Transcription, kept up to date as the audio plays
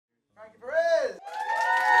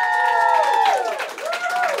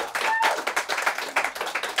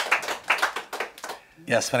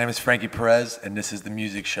Yes, my name is Franky Perez, and this is the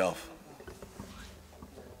Music Shelf.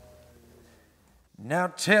 Now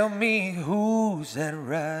tell me who's that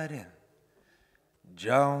riding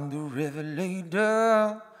John the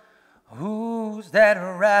Revelator? Who's that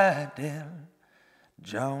riding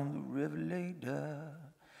John the Revelator?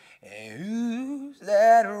 And who's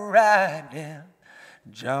that riding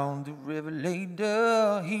John the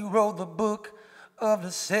Revelator? He wrote the book of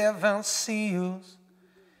the 7 seals.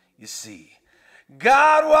 You see,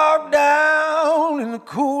 God walked down in the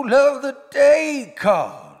cool of the day,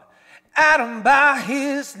 called Adam by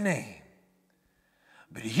his name,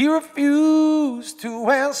 but he refused to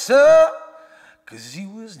answer, 'cause he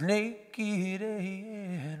was naked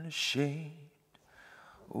and ashamed.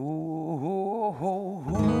 Oh,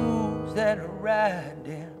 who's that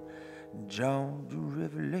riding John the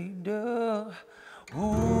Revelator?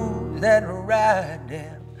 Who's that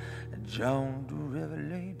riding John the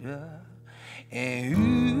Revelator? And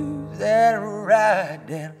who's that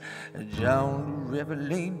riding John the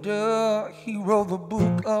Revelator? He wrote the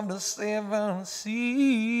book of the 7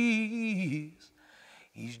 seas.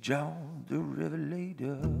 He's John the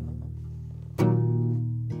Revelator.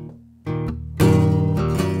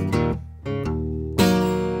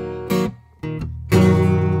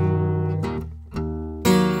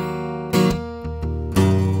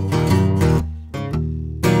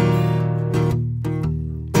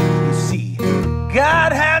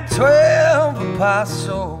 God had 12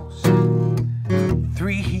 apostles,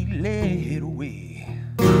 3 he led away.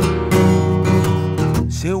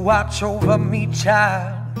 Say, watch over me,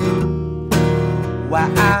 child,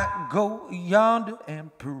 while I go yonder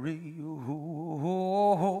and pray.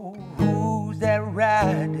 Oh, who's that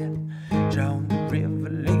riding John the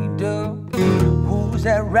Revelator? Who's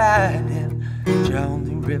that riding John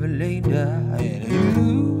the Revelator? And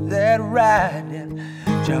who's that riding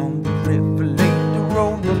John the Revelator?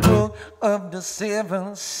 Wrote the book of the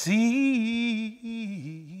 7 seas.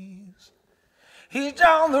 He's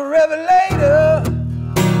John the Revelator.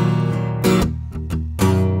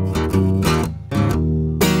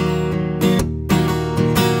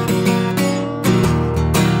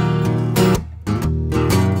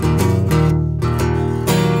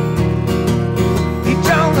 He's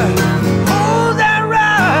John the, who's that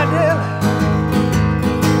riding?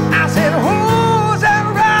 I said, who's that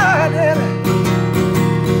riding?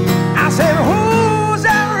 I said, who's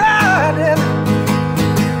that riding?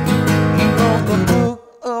 He wrote the book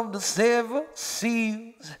of the 7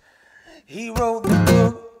 seals. He wrote the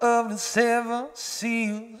book of the 7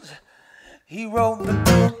 seals. He wrote the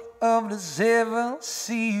book of the 7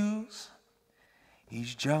 seals.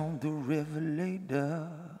 He's John the Revelator.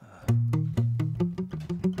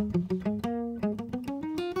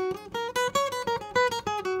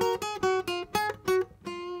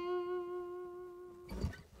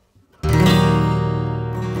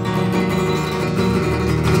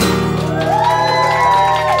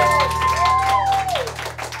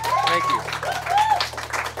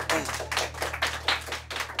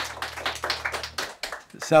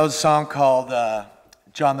 So that was a song called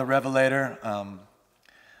John the Revelator.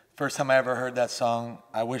 First time I ever heard that song,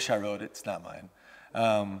 I wish I wrote it, it's not mine,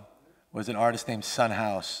 was an artist named Son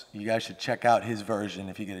House. You guys should check out his version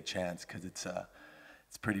if you get a chance, because it's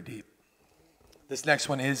pretty deep. This next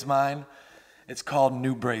one is mine. It's called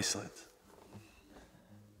New Bracelets.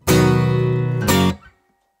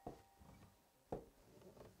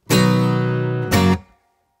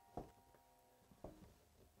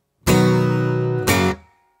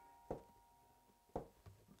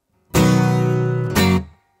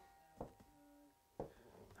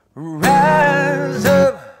 Rise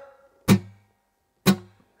up,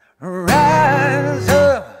 rise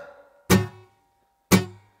up.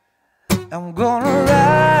 I'm gonna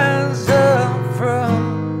rise up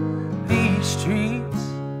from these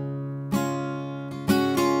streets.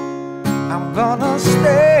 I'm gonna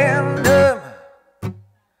stand up.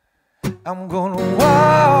 I'm gonna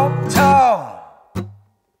walk tall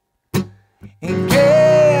and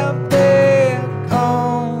get back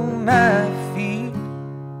on my feet.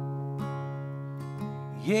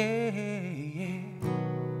 Yeah,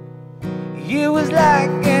 it was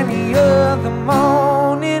like any other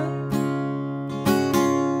morning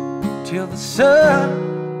till the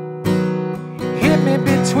sun hit me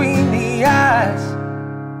between the eyes.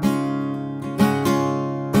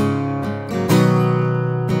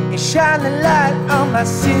 It shined a light on my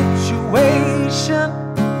situation.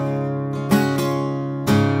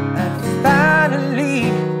 I've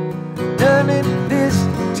finally done it this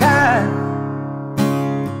time.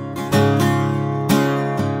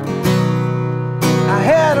 I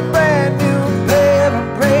had a brand new pair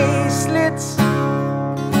of bracelets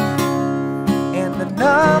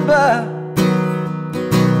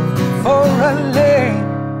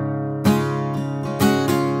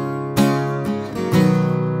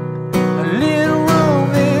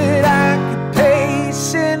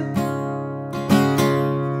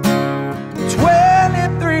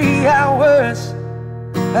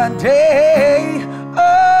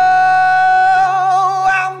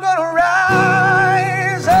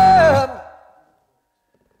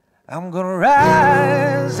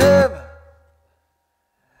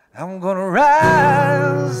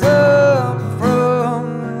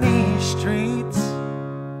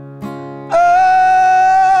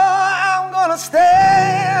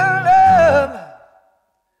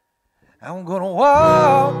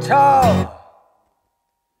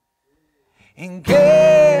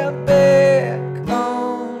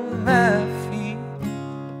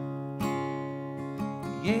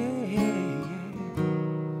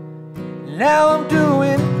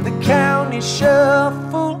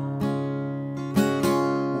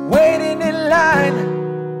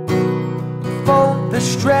the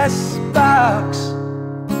stress box.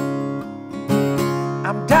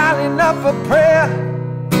 I'm dialing up a prayer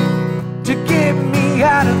to get me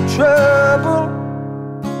out of trouble,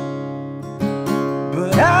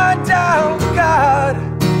 but I doubt God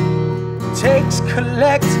takes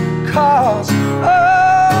collect calls. Oh,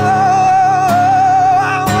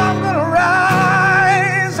 I'm gonna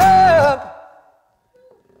rise up.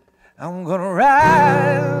 I'm gonna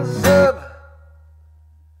rise up.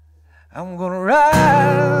 I'm gonna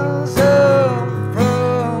rise up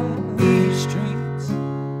from these streets.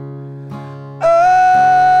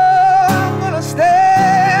 Oh, I'm gonna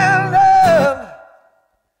stand up.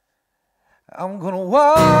 I'm gonna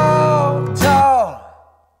walk tall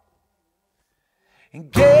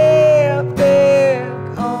and get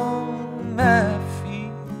back on my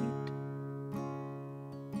feet.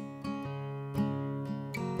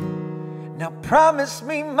 Now promise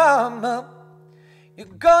me, mama,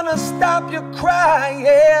 you're gonna stop your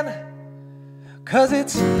crying, 'cause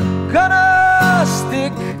it's gonna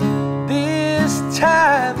stick this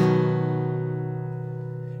time.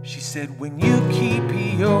 She said, when you keep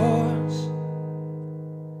yours,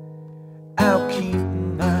 I'll keep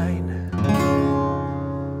mine.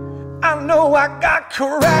 I know I got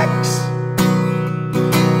cracks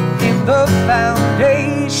in the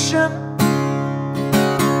foundation,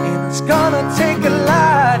 and it's gonna take a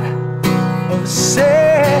lot of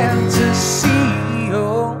sand to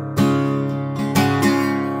seal.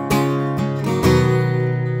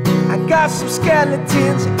 I got some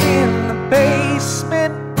skeletons in the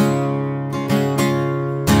basement.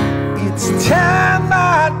 It's time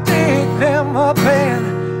I dig them up and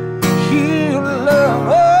heal them.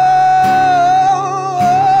 Oh,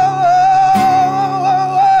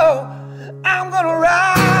 I'm gonna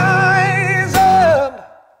rise up.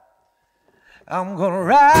 I'm gonna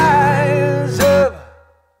rise up.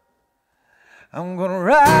 I'm gonna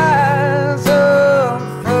rise up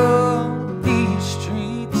from these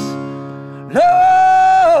streets.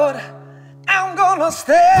 Lord, I'm gonna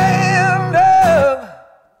stand up.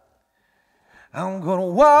 I'm gonna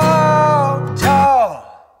walk tall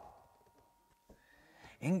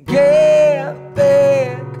and get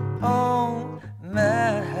back on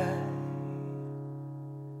my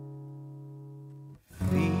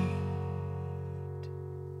feet.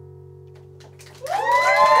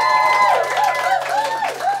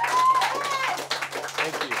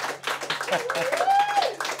 Thank you.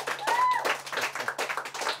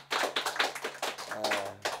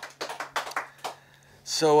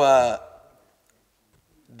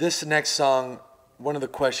 This next song, one of the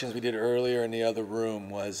questions we did earlier in the other room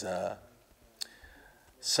was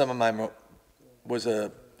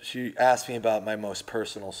she asked me about my most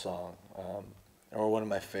personal song, or one of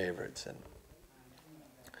my favorites,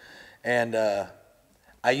 and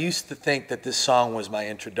I used to think that this song was my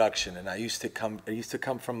introduction, and I used to come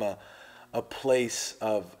from a place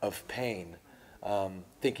of pain,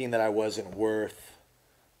 thinking that I wasn't worth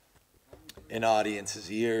an audience's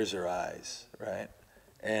ears or eyes, right?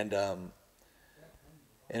 And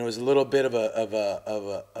it was a little bit of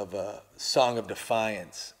a song of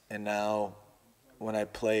defiance. And now, when I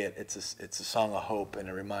play it, it's a song of hope and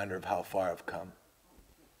a reminder of how far I've come.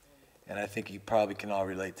 And I think you probably can all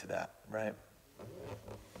relate to that, right?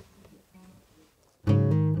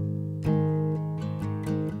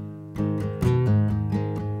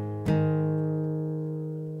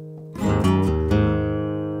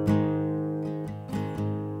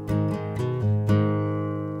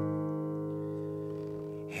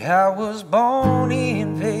 I was born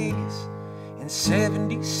in Vegas in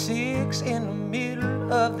 '76, in the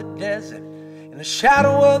middle of the desert, in the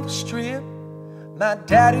shadow of the strip. My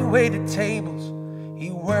daddy waited tables,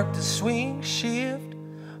 he worked a swing shift.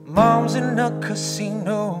 Mom's in a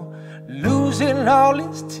casino, losing all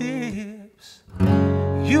his tips.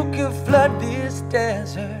 You can flood this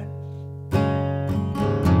desert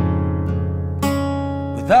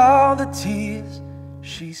with all the tears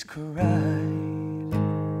she's cried.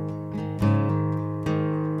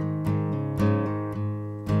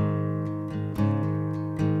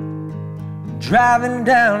 Driving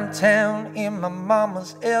downtown in my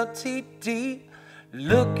mama's LTD,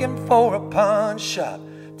 looking for a pawn shop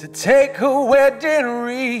to take her wedding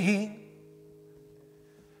ring.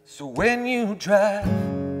 So when you drive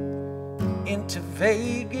into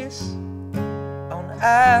Vegas on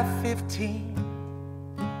I-15,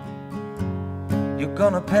 you're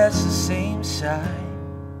gonna pass the same sign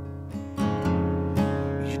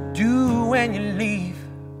you do when you leave.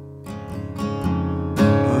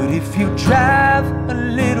 If you drive a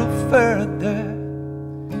little further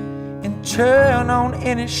and turn on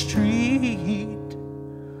any street,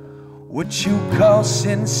 what you call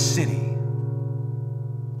Sin City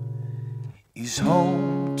is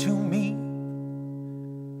home to me.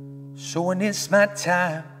 So when it's my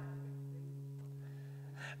time,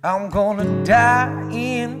 I'm gonna die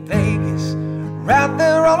in Vegas, right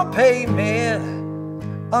there on the pavement,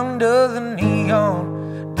 under the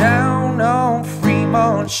neon, down on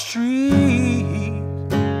Fremont Street.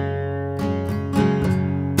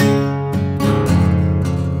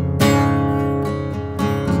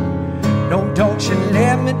 No, don't you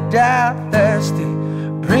let me die thirsty.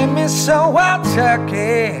 Bring me some wild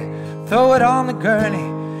turkey, throw it on the gurney,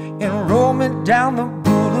 and roll me down the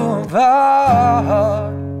boulevard.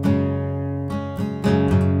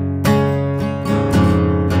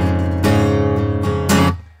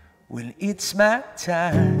 When it's my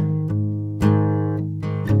time,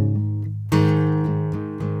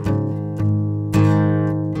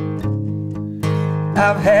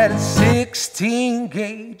 I've had a 16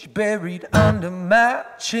 gauge buried under my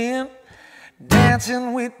chin,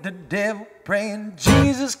 dancing with the devil, praying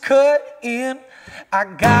Jesus cut in. I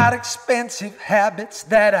got expensive habits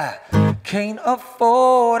that I can't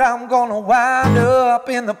afford. I'm gonna wind up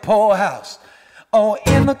in the poorhouse or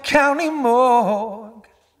in the county morgue.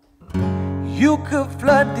 You could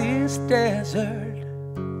flood this desert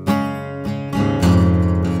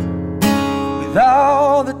with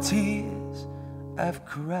all the tears I've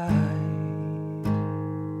cried.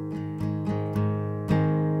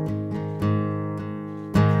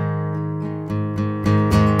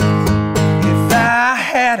 If I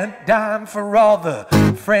had a dime for all the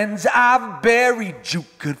friends I've buried, you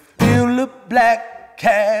could fill a black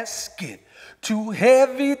casket too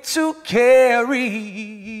heavy to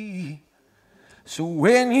carry. So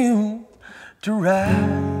when you drive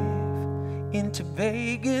into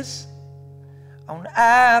Vegas on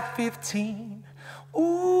I-15,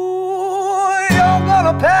 ooh, you're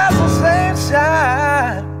gonna pass the same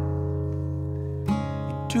sign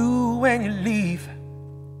you do when you leave.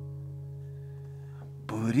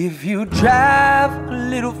 But if you drive a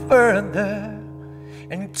little further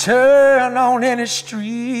and you turn on any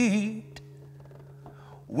street,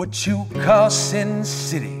 what you call Sin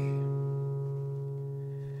City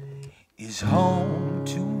is home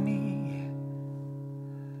to me.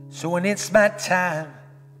 So when it's my time,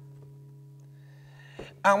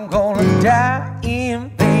 I'm gonna die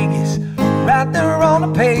in Vegas, right there on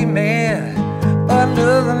the pavement,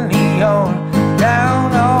 under the neon,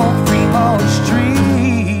 down on Fremont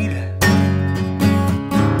Street.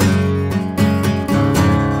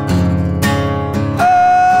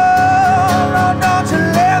 Oh, no, don't you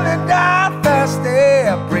let me die thirsty.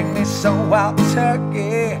 Bring me some wild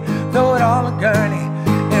turkey, throw it on the gurney,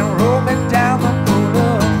 and roll me down the boulevard.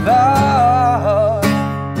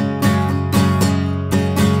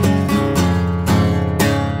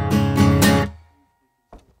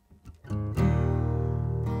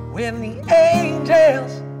 When the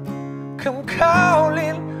angels come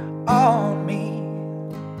calling on me,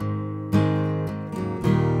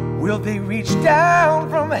 will they reach down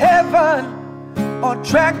from heaven or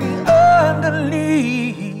drag me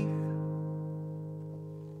underneath?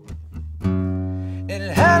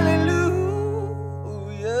 And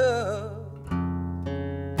hallelujah,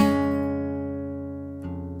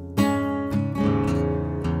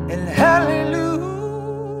 and hallelujah.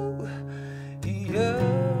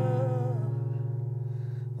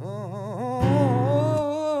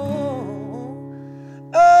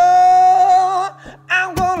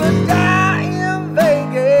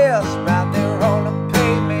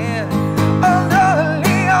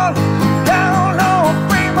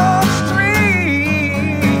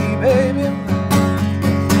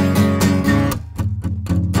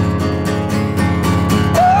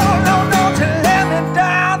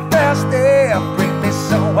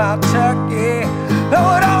 Turkey,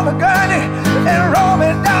 throw it on the gurney and roll me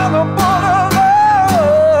down the boulevard,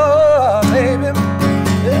 baby.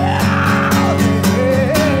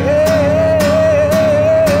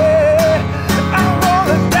 I'm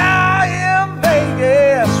gonna die in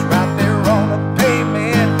Vegas, right there on the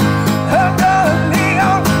pavement, under the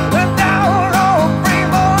neon, and down on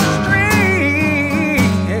Fremont Street.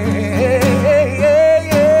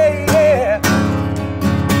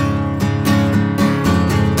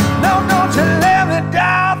 No, don't you let me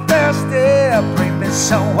die thirsty. Bring me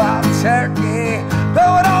some wild turkey,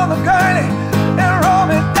 throw it on the gurney, and roll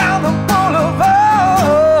me down the boulevard.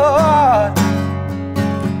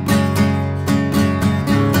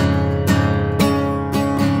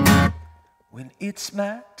 When it's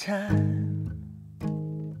my time,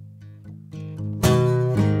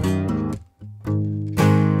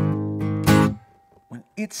 when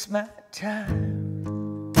it's my time,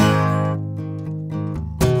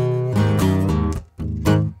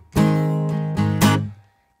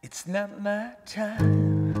 not my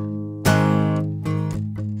time.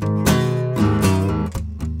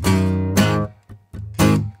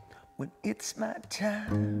 When it's my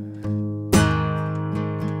time.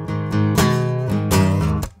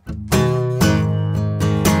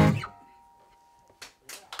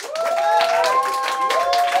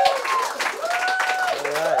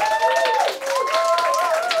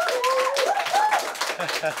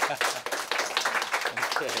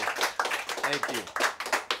 Okay, thank you.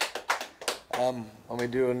 Want me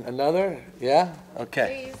to do another? Yeah?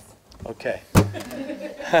 Okay. Please. Okay.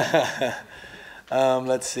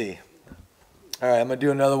 Let's see. All right, I'm going to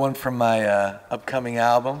do another one from my upcoming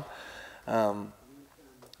album. The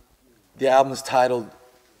album is titled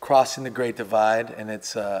Crossing the Great Divide, and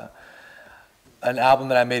it's an album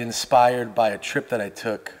that I made inspired by a trip that I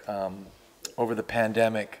took over the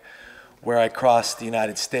pandemic, where I crossed the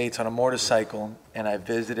United States on a motorcycle, and I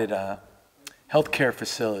visited healthcare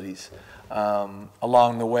facilities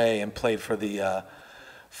along the way and played for the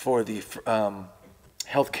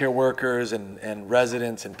healthcare workers and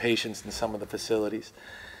residents and patients in some of the facilities.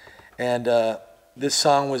 And this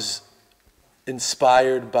song was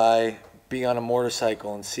inspired by being on a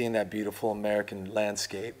motorcycle and seeing that beautiful American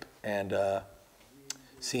landscape and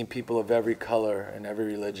seeing people of every color and every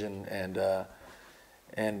religion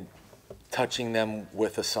and touching them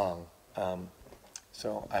with a song.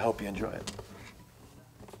 So I hope you enjoy it.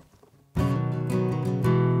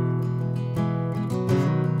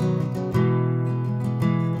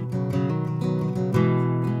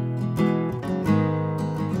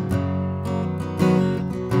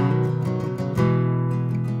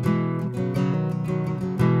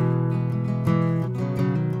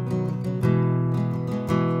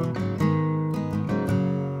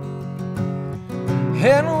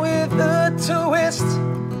 And with a twist,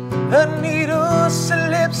 the needle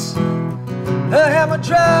slips, the hammer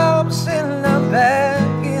drops and I'm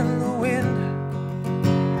back in the wind.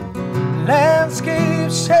 Landscape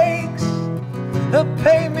shakes, the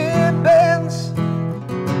pavement bends.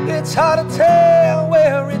 It's hard to tell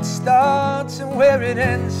where it starts and where it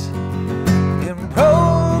ends. And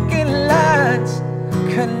broken lines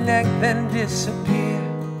connect then disappear.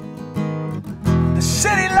 The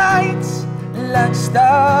city lights like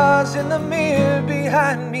stars in the mirror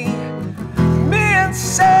behind me. Me and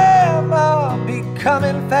Sam are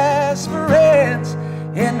becoming fast friends,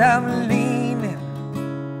 and I'm leaning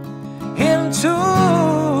into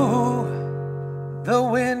the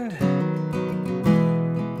wind.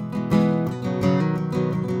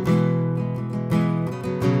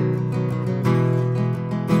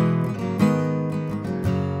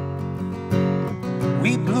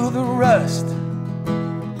 We blew the rust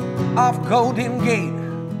off Golden Gate,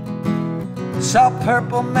 saw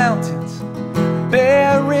purple mountains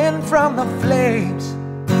bearing from the flames,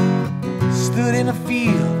 stood in a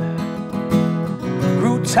field,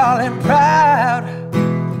 grew tall and proud.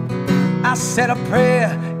 I said a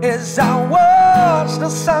prayer as I watched the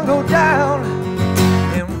sun go down,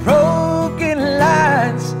 and broken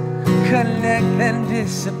lines connect and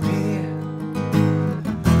disappear.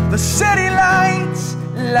 The city lights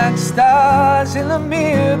like stars in the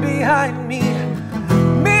mirror behind me.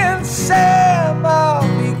 Me and Sam are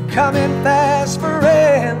becoming fast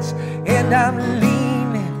friends, and I'm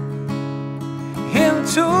leaning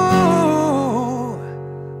into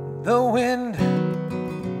the wind.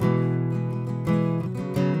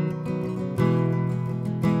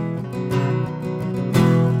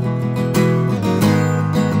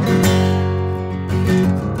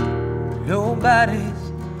 Nobody's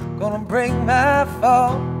gonna break my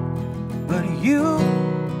fall but you.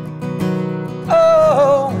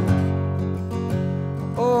 Oh,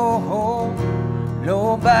 oh, oh.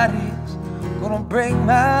 Nobody's gonna break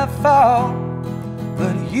my fall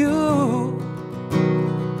but you.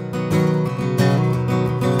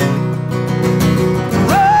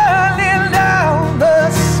 Running down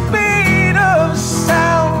the speed of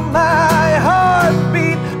sound, my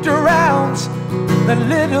heartbeat drowns the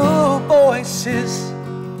little voices.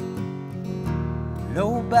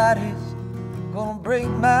 Nobody's gonna break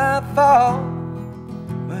my fall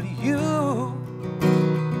but you.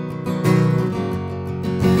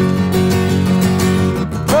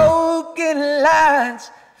 Broken lines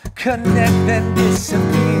connect and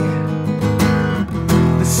disappear.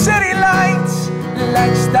 The city lights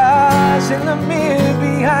like stars in the mirror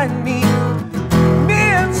behind me. Me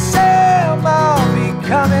and Sam are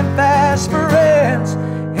becoming fast friends,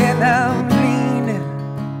 and I'm leaning.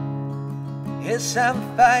 Yes, I'm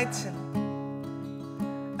fighting,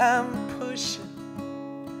 I'm pushing,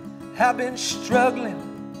 I've been struggling.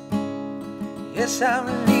 Yes, I'm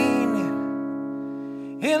leaning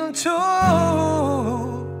into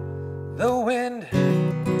the wind.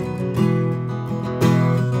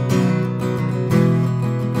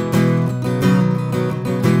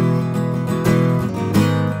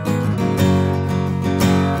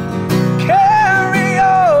 Carry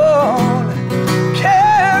on,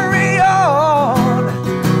 carry on,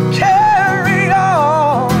 carry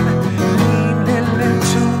on, leaning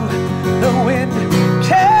into the wind.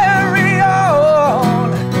 Carry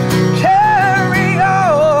on, carry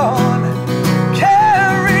on,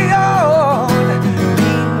 carry on,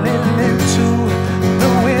 leaning into the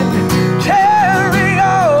wind. Carry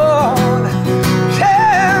on,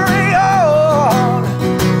 carry on,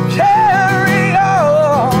 carry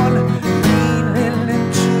on, leaning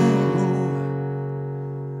into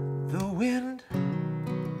the wind.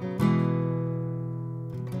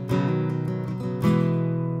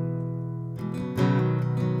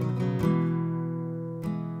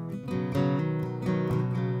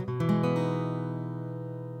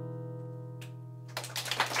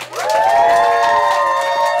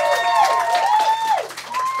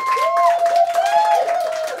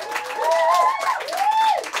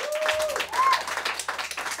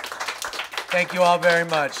 Thank you all very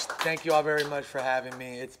much. Thank you all very much for having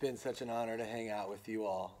me. It's been such an honor to hang out with you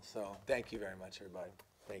all. So thank you very much, everybody.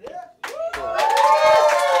 Thank you. Cool.